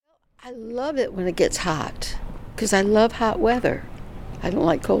I love it when it gets hot because I love hot weather. I don't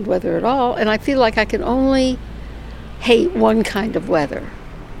like cold weather at all, and I feel like I can only hate one kind of weather.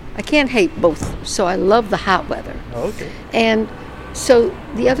 I can't hate both, so I love the hot weather. Oh, okay. And so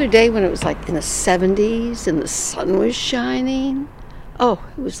the other day when it was like in the 70s and the sun was shining, oh,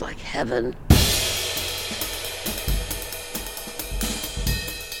 it was like heaven.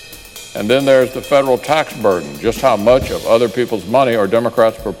 And then there's the federal tax burden. Just how much of other people's money are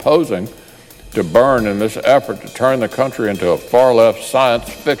Democrats proposing to burn in this effort to turn the country into a far-left science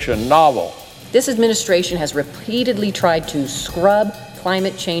fiction novel? This administration has repeatedly tried to scrub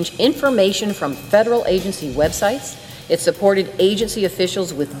climate change information from federal agency websites. It supported agency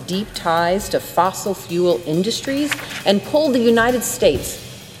officials with deep ties to fossil fuel industries and pulled the United States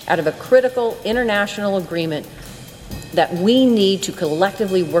out of a critical international agreement that we need to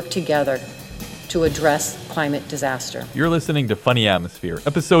collectively work together to address climate disaster. You're listening to Funny Atmosphere,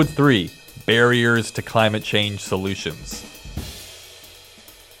 Episode 3, Barriers to Climate Change Solutions.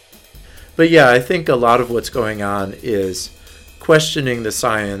 But yeah, I think a lot of what's going on is questioning the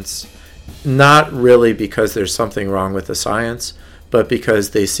science, not really because there's something wrong with the science, but because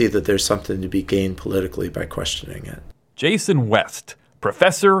they see that there's something to be gained politically by questioning it. Jason West,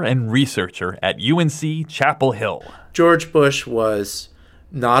 professor and researcher at UNC Chapel Hill. George Bush was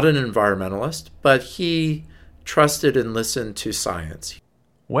not an environmentalist, but he trusted and listened to science.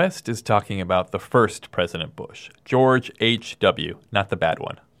 West is talking about the first President Bush, George H.W., not the bad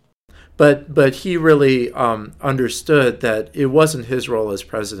one. But he really understood that it wasn't his role as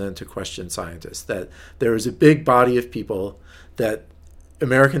president to question scientists, that there was a big body of people that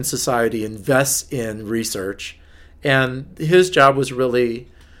American society invests in research, and his job was really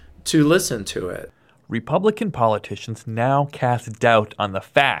to listen to it. Republican politicians now cast doubt on the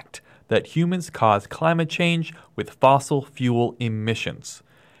fact that humans cause climate change with fossil fuel emissions.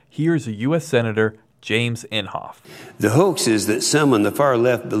 Here's a U.S. Senator James Inhofe. The hoax is that some on the far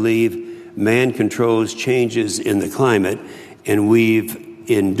left believe man controls changes in the climate, and we've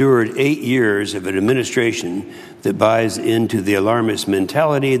endured 8 years of an administration that buys into the alarmist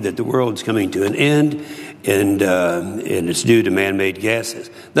mentality that the world's coming to an end and it's due to man-made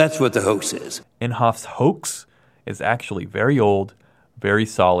gases. That's what the hoax is. Inhofe's hoax is actually very old, very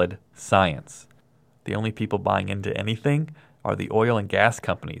solid science. The only people buying into anything are the oil and gas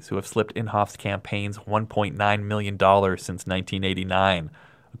companies who have slipped Inhofe's campaigns $1.9 million since 1989,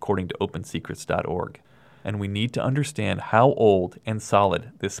 according to OpenSecrets.org. And we need to understand how old and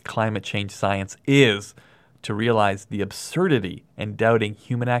solid this climate change science is to realize the absurdity in doubting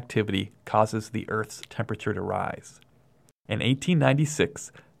human activity causes the Earth's temperature to rise. In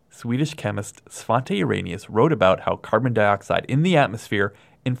 1896, Swedish chemist Svante Arrhenius wrote about how carbon dioxide in the atmosphere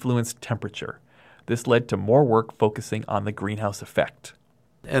influenced temperature. This led to more work focusing on the greenhouse effect.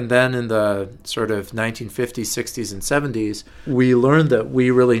 And then in the sort of 1950s, 60s, and 70s, we learned that we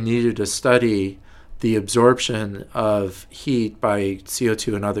really needed to study the absorption of heat by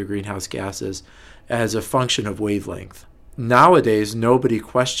CO2 and other greenhouse gases as a function of wavelength. Nowadays, nobody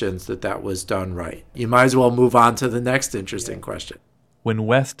questions that that was done right. You might as well move on to the next interesting question. When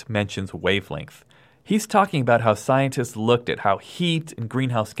West mentions wavelength, he's talking about how scientists looked at how heat and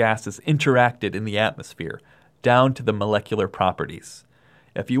greenhouse gases interacted in the atmosphere, down to the molecular properties.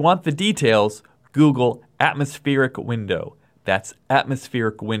 If you want the details, Google atmospheric window. That's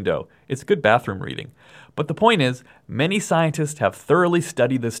atmospheric window. It's good bathroom reading. But the point is, many scientists have thoroughly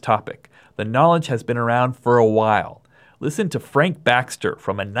studied this topic. The knowledge has been around for a while. Listen to Frank Baxter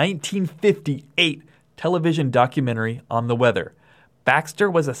from a 1958 television documentary on the weather. Baxter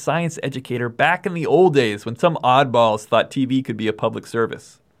was a science educator back in the old days when some oddballs thought TV could be a public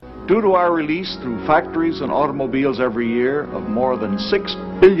service. Due to our release through factories and automobiles every year of more than 6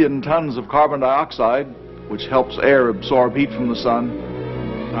 billion tons of carbon dioxide, which helps air absorb heat from the sun,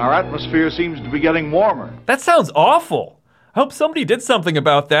 our atmosphere seems to be getting warmer. That sounds awful. I hope somebody did something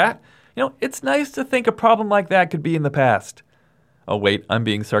about that. You know, it's nice to think a problem like that could be in the past. Oh wait, I'm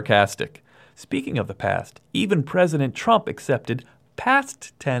being sarcastic. Speaking of the past, even President Trump accepted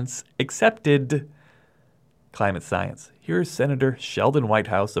past tense accepted climate science. Here's Senator Sheldon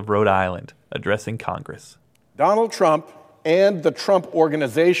Whitehouse of Rhode Island addressing Congress. Donald Trump and the Trump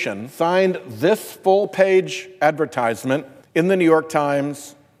Organization signed this full-page advertisement in the New York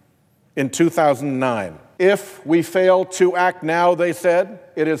Times in 2009. If we fail to act now, they said,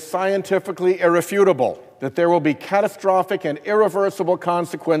 it is scientifically irrefutable that there will be catastrophic and irreversible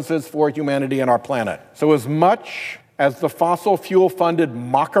consequences for humanity and our planet. So as much as the fossil fuel-funded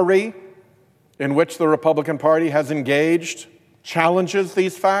mockery in which the Republican Party has engaged challenges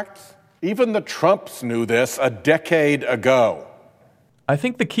these facts, even the Trumps knew this a decade ago. I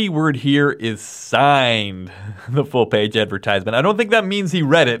think the key word here is signed, the full-page advertisement. I don't think that means he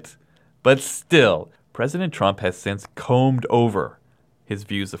read it, but still, President Trump has since combed over his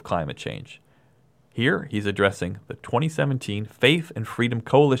views of climate change. Here, he's addressing the 2017 Faith and Freedom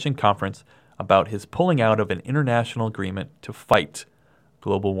Coalition Conference about his pulling out of an international agreement to fight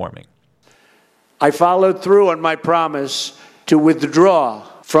global warming. I followed through on my promise to withdraw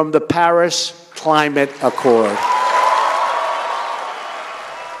from the Paris Climate Accord.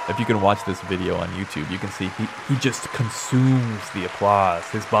 If you can watch this video on YouTube, you can see he just consumes the applause,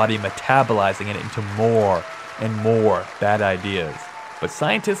 his body metabolizing it into more and more bad ideas. But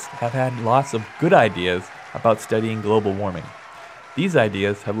scientists have had lots of good ideas about studying global warming. These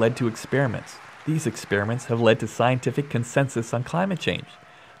ideas have led to experiments. These experiments have led to scientific consensus on climate change.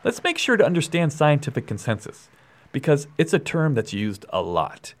 Let's make sure to understand scientific consensus, because it's a term that's used a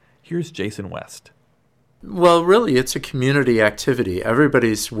lot. Here's Jason West. Well, really, it's a community activity.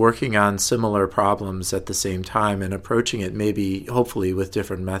 Everybody's working on similar problems at the same time and approaching it maybe, hopefully, with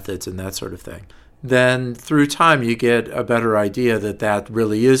different methods and that sort of thing. Then through time, you get a better idea that that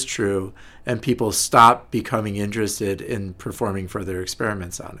really is true, and people stop becoming interested in performing further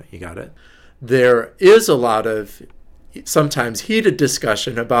experiments on it. You got it? There is a lot of sometimes heated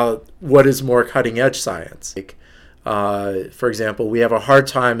discussion about what is more cutting-edge science. For example, we have a hard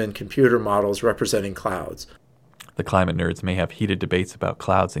time in computer models representing clouds. The climate nerds may have heated debates about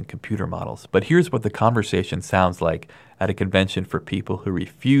clouds and computer models, but here's what the conversation sounds like at a convention for people who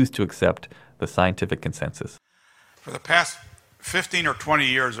refuse to accept the scientific consensus. For the past 15 or 20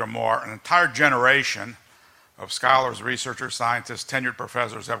 years or more, an entire generation of scholars, researchers, scientists, tenured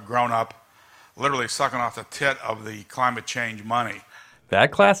professors have grown up literally sucking off the tit of the climate change money.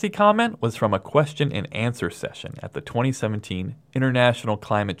 That classy comment was from a question and answer session at the 2017 International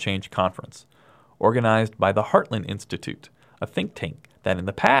Climate Change Conference, organized by the Heartland Institute, a think tank that in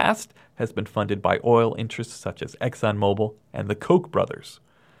the past has been funded by oil interests such as ExxonMobil and the Koch brothers.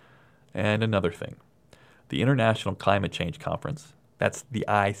 And another thing, the International Climate Change Conference, that's the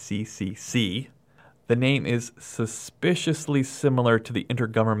ICCC, the name is suspiciously similar to the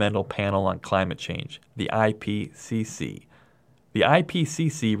Intergovernmental Panel on Climate Change, the IPCC. The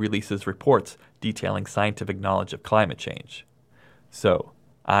IPCC releases reports detailing scientific knowledge of climate change. So,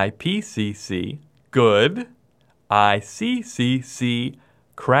 IPCC, good. ICCC,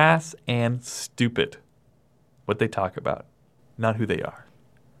 crass and stupid. What they talk about, not who they are.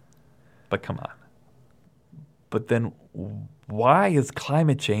 But come on. But then why is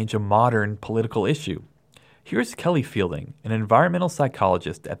climate change a modern political issue? Here's Kelly Fielding, an environmental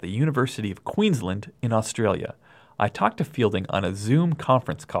psychologist at the University of Queensland in Australia. I talked to Fielding on a Zoom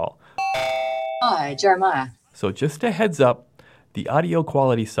conference call. Hi, Jeremiah. So just a heads up, the audio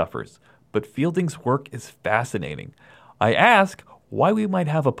quality suffers, but Fielding's work is fascinating. I ask why we might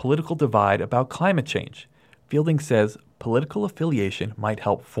have a political divide about climate change. Fielding says political affiliation might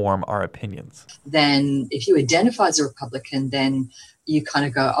help form our opinions. Then if you identify as a Republican, then you kind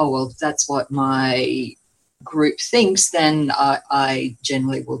of go, oh, well, that's what my group thinks, then I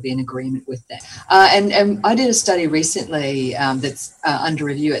generally will be in agreement with that. And I did a study recently that's under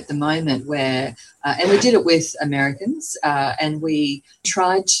review at the moment where, and we did it with Americans, and we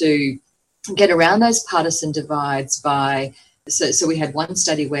tried to get around those partisan divides by, so we had one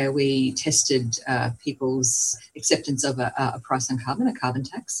study where we tested people's acceptance of a price on carbon, a carbon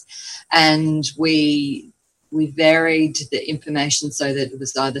tax, and we varied the information so that it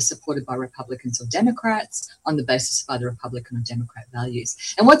was either supported by Republicans or Democrats on the basis of either Republican or Democrat values.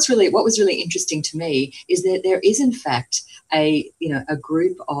 And what was really interesting to me is that there is in fact a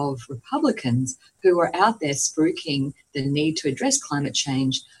group of Republicans who are out there spruiking the need to address climate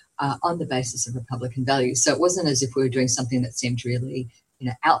change on the basis of Republican values. So it wasn't as if we were doing something that seemed really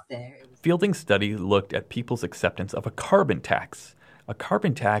out there. Fielding's study looked at people's acceptance of a carbon tax. A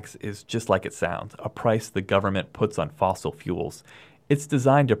carbon tax is just like it sounds, a price the government puts on fossil fuels. It's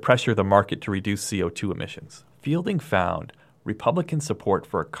designed to pressure the market to reduce CO2 emissions. Fielding found Republican support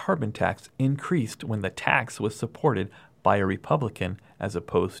for a carbon tax increased when the tax was supported by a Republican as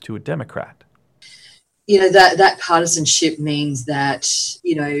opposed to a Democrat. That partisanship means that,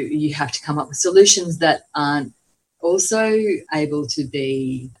 you have to come up with solutions that aren't also able to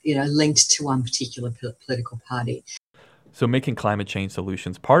be, linked to one particular political party. So making climate change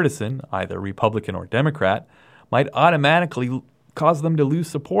solutions partisan, either Republican or Democrat, might automatically cause them to lose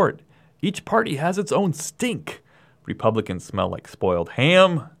support. Each party has its own stink. Republicans smell like spoiled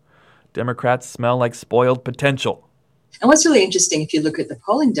ham. Democrats smell like spoiled potential. And what's really interesting, if you look at the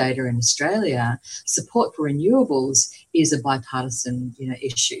polling data in Australia, support for renewables is a bipartisan,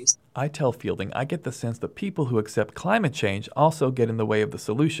 issue. I tell Fielding I get the sense that people who accept climate change also get in the way of the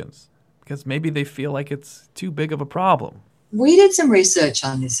solutions, because maybe they feel like it's too big of a problem. We did some research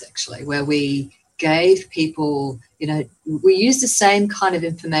on this, actually, where we gave people, we used the same kind of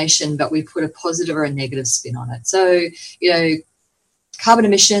information, but we put a positive or a negative spin on it. So, carbon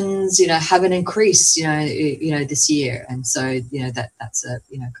emissions, haven't increased, this year. And so, that's a,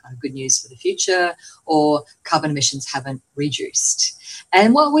 kind of good news for the future, or carbon emissions haven't reduced.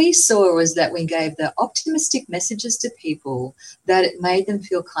 And what we saw was that we gave the optimistic messages to people, that it made them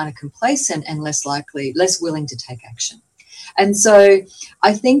feel kind of complacent and less willing to take action. And so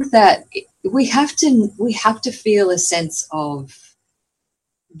I think that we have to feel a sense of,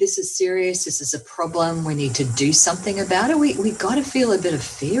 this is serious, this is a problem, we need to do something about it. We got to feel a bit of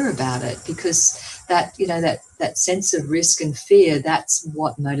fear about it, because that, that sense of risk and fear, that's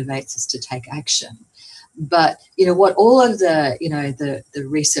what motivates us to take action. But, what all of the, the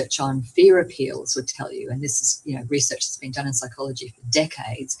research on fear appeals would tell you, and this is, research that's been done in psychology for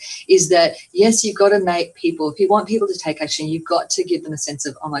decades, is that, yes, you've got to make people, if you want people to take action, you've got to give them a sense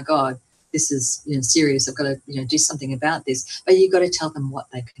of, oh my God, this is serious, I've got to do something about this, but you've got to tell them what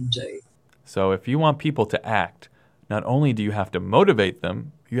they can do. So if you want people to act, not only do you have to motivate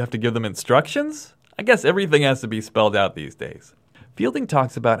them, you have to give them instructions? I guess everything has to be spelled out these days. Fielding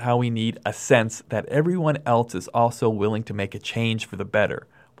talks about how we need a sense that everyone else is also willing to make a change for the better,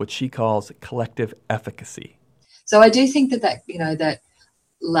 what she calls collective efficacy. So I do think that that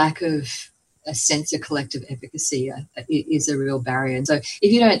lack of a sense of collective efficacy is a real barrier. And so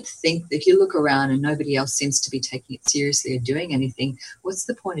if you look around and nobody else seems to be taking it seriously or doing anything, what's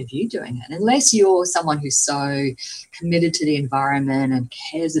the point of you doing it? Unless you're someone who's so committed to the environment and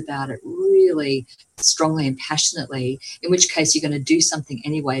cares about it really strongly and passionately, in which case you're going to do something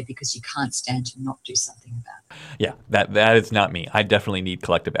anyway because you can't stand to not do something about it. Yeah, that is not me. I definitely need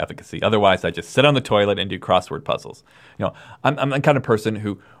collective efficacy. Otherwise, I just sit on the toilet and do crossword puzzles. I'm the kind of person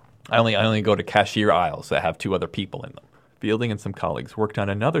who I only go to cashier aisles that have two other people in them. Fielding and some colleagues worked on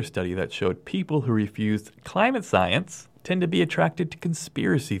another study that showed people who refused climate science tend to be attracted to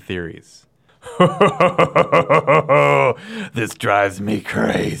conspiracy theories. This drives me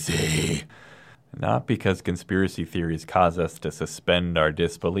crazy. Not because conspiracy theories cause us to suspend our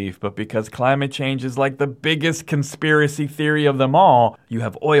disbelief, but because climate change is like the biggest conspiracy theory of them all. You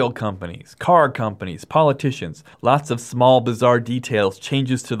have oil companies, car companies, politicians, lots of small, bizarre details,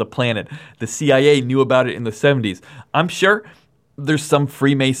 changes to the planet. The CIA knew about it in the 70s. I'm sure there's some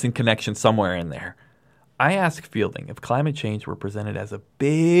Freemason connection somewhere in there. I asked Fielding if climate change were presented as a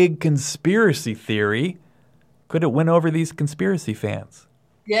big conspiracy theory, could it win over these conspiracy fans?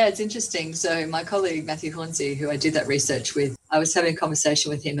 Yeah, it's interesting. So my colleague, Matthew Hornsey, who I did that research with, I was having a conversation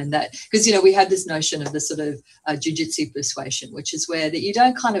with him, and that, because, we had this notion of the sort of jiu-jitsu persuasion, which is where that you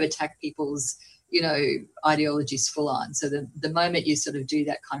don't kind of attack people's, ideologies full on. So the moment you sort of do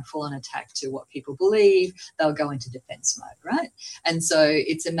that kind of full on attack to what people believe, they'll go into defense mode, right? And so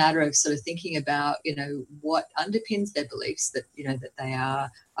it's a matter of sort of thinking about, what underpins their beliefs, that, that they are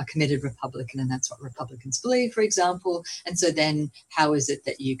a committed Republican, and that's what Republicans believe, for example. And so then how is it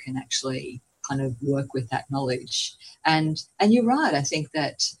that you can actually kind of work with that knowledge? And you're right. I think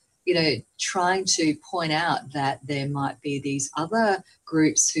that, trying to point out that there might be these other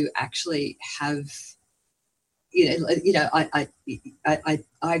groups who actually have, I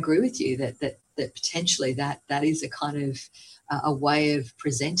agree with you that potentially that is a kind of a way of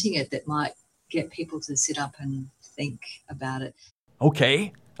presenting it that might get people to sit up and think about it.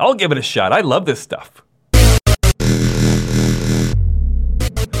 Okay, I'll give it a shot. I love this stuff.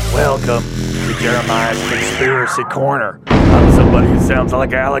 Welcome to Jeremiah's Conspiracy Corner. I'm somebody who sounds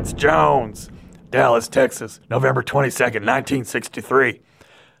like Alex Jones. Dallas, Texas, November 22nd, 1963.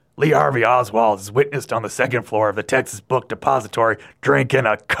 Lee Harvey Oswald is witnessed on the second floor of the Texas Book Depository drinking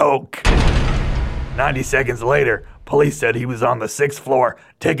a Coke. 90 seconds later, police said he was on the 6th floor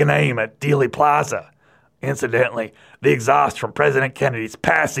taking aim at Dealey Plaza. Incidentally, the exhaust from President Kennedy's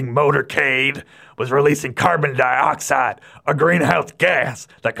passing motorcade was releasing carbon dioxide, a greenhouse gas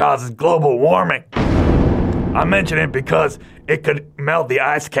that causes global warming. I mention it because it could melt the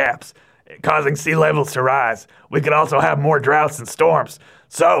ice caps, causing sea levels to rise. We could also have more droughts and storms.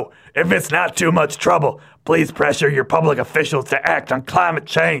 So, if it's not too much trouble, please pressure your public officials to act on climate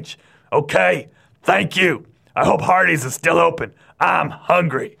change. Okay? Thank you. I hope Hardee's is still open. I'm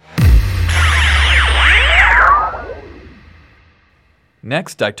hungry.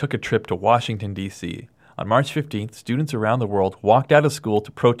 Next, I took a trip to Washington, D.C. On March 15th, students around the world walked out of school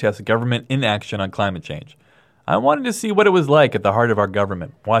to protest government inaction on climate change. I wanted to see what it was like at the heart of our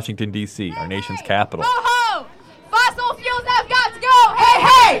government, Washington, D.C., our nation's capital. Ho, ho! Fossil fuels have got to go! Hey,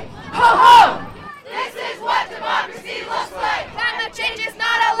 hey! Ho, ho! This is what democracy looks like! Climate change is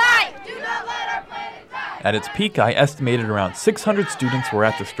not a lie! Do not let our planet die! At its peak, I estimated around 600 students were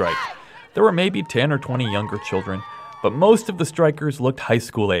at the strike. There were maybe 10 or 20 younger children, but most of the strikers looked high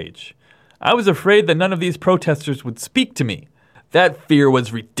school age. I was afraid that none of these protesters would speak to me. That fear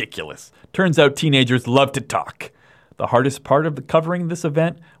was ridiculous. Turns out teenagers love to talk. The hardest part of covering this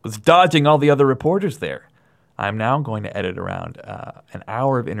event was dodging all the other reporters there. I'm now going to edit around an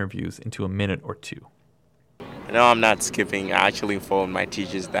hour of interviews into a minute or two. No, I'm not skipping. I actually informed my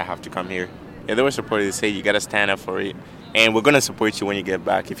teachers that have to come here. Yeah, they were supportive. They say you got to stand up for it. And we're going to support you when you get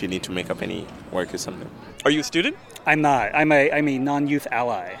back if you need to make up any work or something. Are you a student? I'm not. I'm a non-youth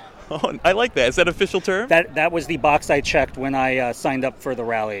ally. Oh, I like that. Is that an official term? That was the box I checked when I signed up for the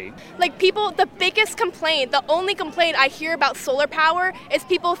rally. Like people, the biggest complaint, the only complaint I hear about solar power is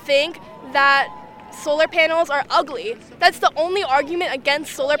people think that solar panels are ugly. That's the only argument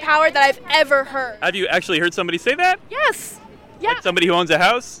against solar power that I've ever heard. Have you actually heard somebody say that? Yes. Yeah. Like somebody who owns a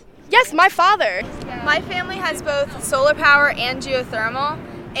house? Yes, my father. My family has both solar power and geothermal,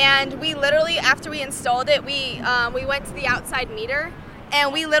 and we literally, after we installed it, we went to the outside meter,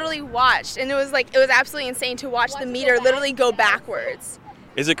 and we literally watched, and it was absolutely insane to watch the meter literally go backwards.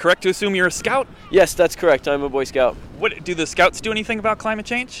 Is it correct to assume you're a scout? Yes, that's correct. I'm a Boy Scout. What do the scouts do anything about climate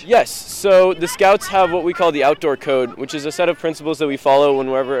change? Yes. So the scouts have what we call the outdoor code, which is a set of principles that we follow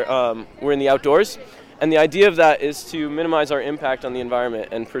whenever we're in the outdoors. And the idea of that is to minimize our impact on the environment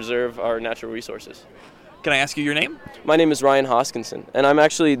and preserve our natural resources. Can I ask you your name? My name is Ryan Hoskinson, and I'm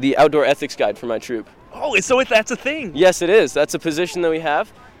actually the outdoor ethics guide for my troop. Oh, so that's a thing? Yes, it is. That's a position that we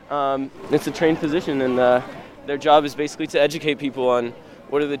have. It's a trained position, and their job is basically to educate people on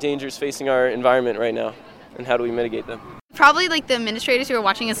what are the dangers facing our environment right now, and how do we mitigate them. Probably like the administrators who are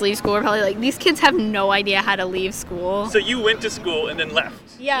watching us leave school are probably like, these kids have no idea how to leave school. So you went to school and then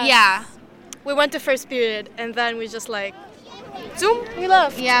left? Yes. Yeah. We went to first period, and then we just Zoom, we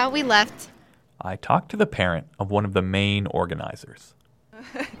left. Yeah, we left. I talked to the parent of one of the main organizers.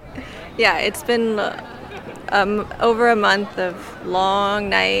 Yeah, it's been over a month of long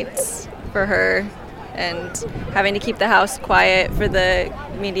nights for her and having to keep the house quiet for the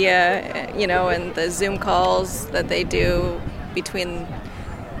media, and the Zoom calls that they do between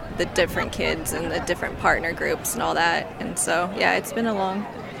the different kids and the different partner groups and all that. And so, yeah, it's been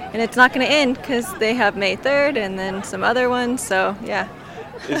and it's not going to end because they have May 3rd and then some other ones. So, yeah.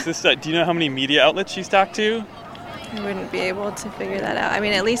 Is this? Do you know how many media outlets she's talked to? I wouldn't be able to figure that out. I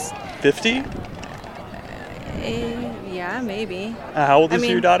mean, at least 50? Yeah, maybe. How old is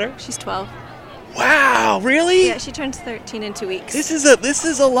your daughter? She's 12. Wow, really? Yeah, she turns 13 in 2 weeks. This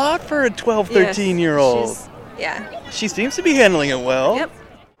is a lot for a 12, 13-year-old. Yeah. She seems to be handling it well. Yep.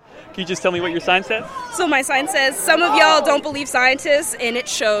 Can you just tell me what your sign says? So my sign says, some of y'all don't believe scientists, and it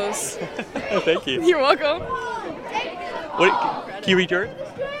shows. Thank you. You're welcome. Can you read yours?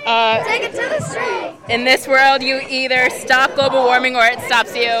 Take it to the street. In this world, you either stop global warming or it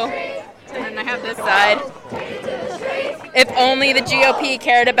stops you. And I have this side. If only the GOP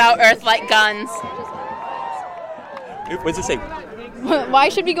cared about Earth like guns. What does it say? Why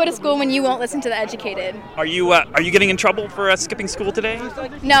should we go to school when you won't listen to the educated? Are you getting in trouble for skipping school today?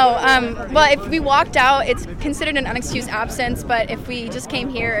 No. Well, if we walked out, it's considered an unexcused absence, but if we just came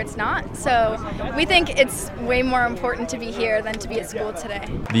here, it's not. So we think it's way more important to be here than to be at school today.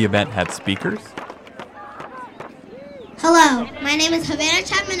 The event had speakers. Hello, my name is Havana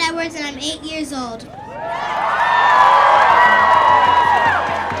Chapman Edwards, and I'm 8 years old.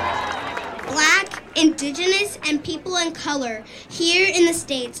 Black, Indigenous, and people in color here in the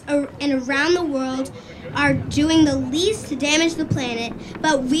States and around the world are doing the least to damage the planet,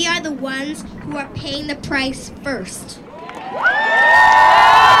 but we are the ones who are paying the price first.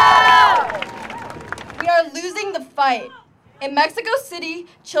 We are losing the fight. In Mexico City,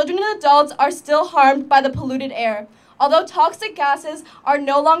 children and adults are still harmed by the polluted air. Although toxic gases are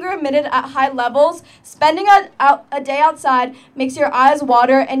no longer emitted at high levels, spending a day outside makes your eyes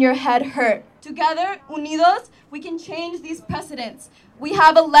water and your head hurt. Together, unidos, we can change these precedents. We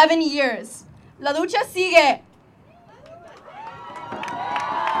have 11 years. La lucha sigue.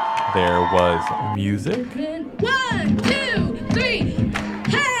 There was music. 1, 2, 3,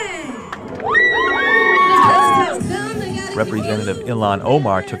 hey! Representative Ilhan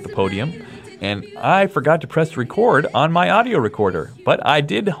Omar took the podium, and I forgot to press record on my audio recorder. But I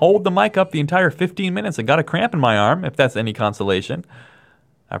did hold the mic up the entire 15 minutes and got a cramp in my arm, if that's any consolation.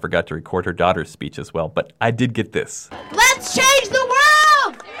 I forgot to record her daughter's speech as well, but I did get this. Let's change the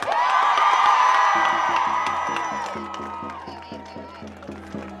world!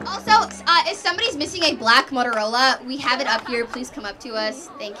 pushing a black Motorola. We have it up here. Please come up to us.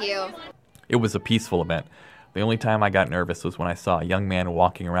 Thank you. It was a peaceful event. The only time I got nervous was when I saw a young man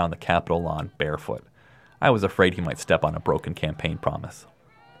walking around the Capitol lawn barefoot. I was afraid he might step on a broken campaign promise.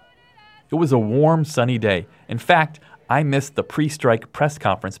 It was a warm, sunny day. In fact, I missed the pre-strike press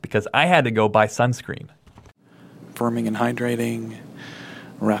conference because I had to go buy sunscreen. Firming and hydrating,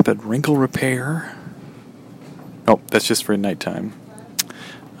 rapid wrinkle repair. Oh, that's just for nighttime.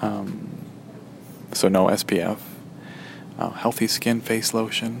 So no SPF. Healthy skin face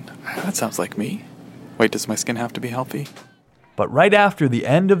lotion. That sounds like me. Wait, does my skin have to be healthy? But right after the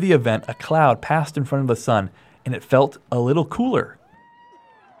end of the event, a cloud passed in front of the sun, and it felt a little cooler.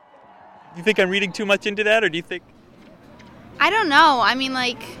 Do you think I'm reading too much into that, or do you think... I don't know. I mean,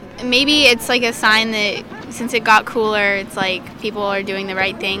 maybe it's a sign that since it got cooler, it's people are doing the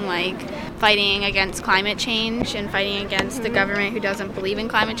right thing, fighting against climate change and fighting against the government who doesn't believe in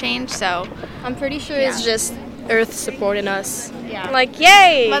climate change. So I'm pretty sure it's just Earth supporting us. Yeah.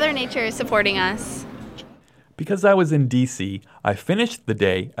 Yay! Mother Nature is supporting us. Because I was in D.C., I finished the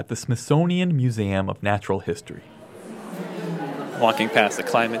day at the Smithsonian Museum of Natural History. Walking past the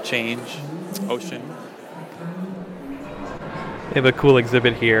climate change, ocean. They have a cool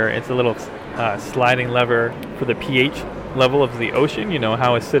exhibit here. It's a little sliding lever for the pH level of the ocean,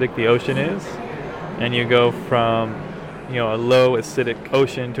 how acidic the ocean is. And you go from, a low acidic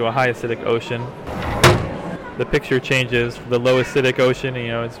ocean to a high acidic ocean. The picture changes from the low acidic ocean,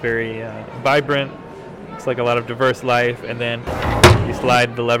 it's very vibrant. Looks like a lot of diverse life. And then you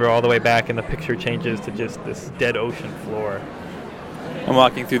slide the lever all the way back and the picture changes to just this dead ocean floor. I'm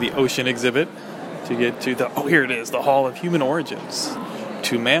walking through the ocean exhibit to get to here it is, the Hall of Human Origins.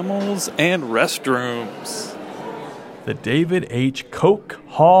 To mammals and restrooms. The David H. Koch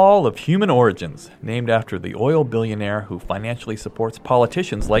Hall of Human Origins, named after the oil billionaire who financially supports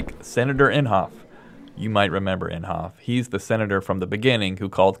politicians like Senator Inhofe. You might remember Inhofe. He's the senator from the beginning who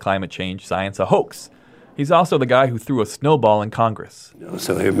called climate change science a hoax. He's also the guy who threw a snowball in Congress.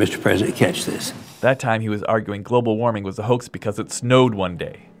 So here, Mr. President, catch this. That time he was arguing global warming was a hoax because it snowed one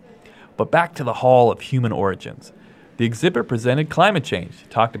day. But back to the Hall of Human Origins. The exhibit presented climate change,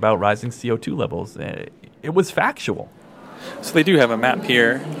 talked about rising CO2 levels. It was factual. So they do have a map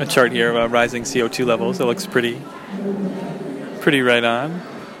here, a chart here about rising CO2 levels. It looks pretty right on.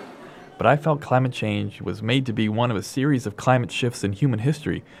 But I felt climate change was made to be one of a series of climate shifts in human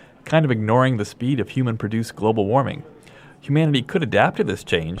history, kind of ignoring the speed of human-produced global warming. Humanity could adapt to this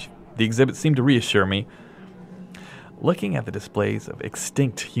change. The exhibit seemed to reassure me. Looking at the displays of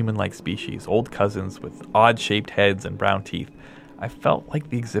extinct human-like species, old cousins with odd-shaped heads and brown teeth, I felt like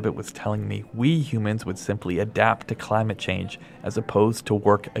the exhibit was telling me we humans would simply adapt to climate change as opposed to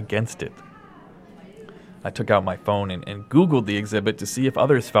work against it. I took out my phone and Googled the exhibit to see if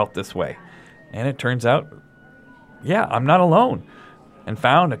others felt this way. And it turns out, yeah, I'm not alone. And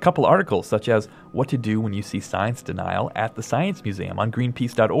found a couple articles such as What to Do When You See Science Denial at the Science Museum on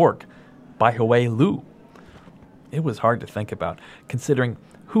Greenpeace.org by Hui Liu. It was hard to think about, considering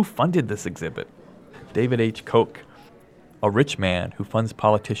who funded this exhibit. David H. Koch, a rich man who funds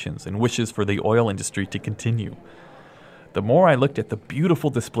politicians and wishes for the oil industry to continue. The more I looked at the beautiful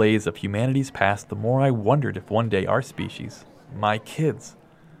displays of humanity's past, the more I wondered if one day our species, my kids,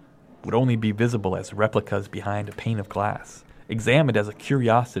 would only be visible as replicas behind a pane of glass, examined as a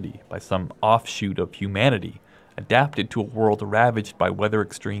curiosity by some offshoot of humanity, adapted to a world ravaged by weather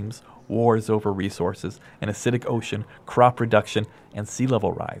extremes, wars over resources, an acidic ocean, crop reduction, and sea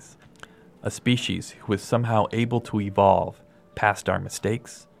level rise. A species who is somehow able to evolve past our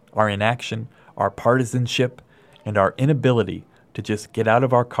mistakes, our inaction, our partisanship, and our inability to just get out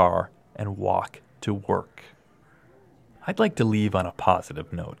of our car and walk to work. I'd like to leave on a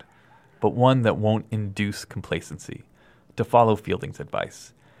positive note, but one that won't induce complacency. To follow Fielding's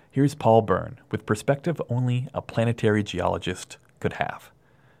advice, here's Paul Byrne with perspective only a planetary geologist could have.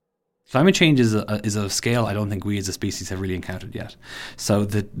 Climate change is a scale I don't think we as a species have really encountered yet. So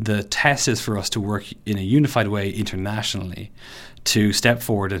the test is for us to work in a unified way internationally to step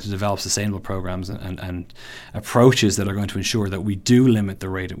forward and to develop sustainable programs and approaches that are going to ensure that we do limit the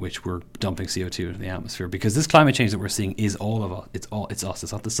rate at which we're dumping CO2 into the atmosphere. Because this climate change that we're seeing is all of us. It's us.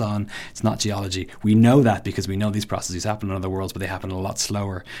 It's not the sun. It's not geology. We know that because we know these processes happen in other worlds, but they happen a lot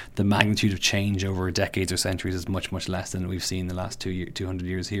slower. The magnitude of change over decades or centuries is much, much less than we've seen in the last 200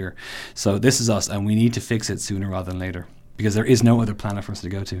 years here. So this is us, and we need to fix it sooner rather than later because there is no other planet for us to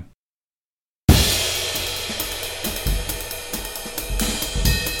go to.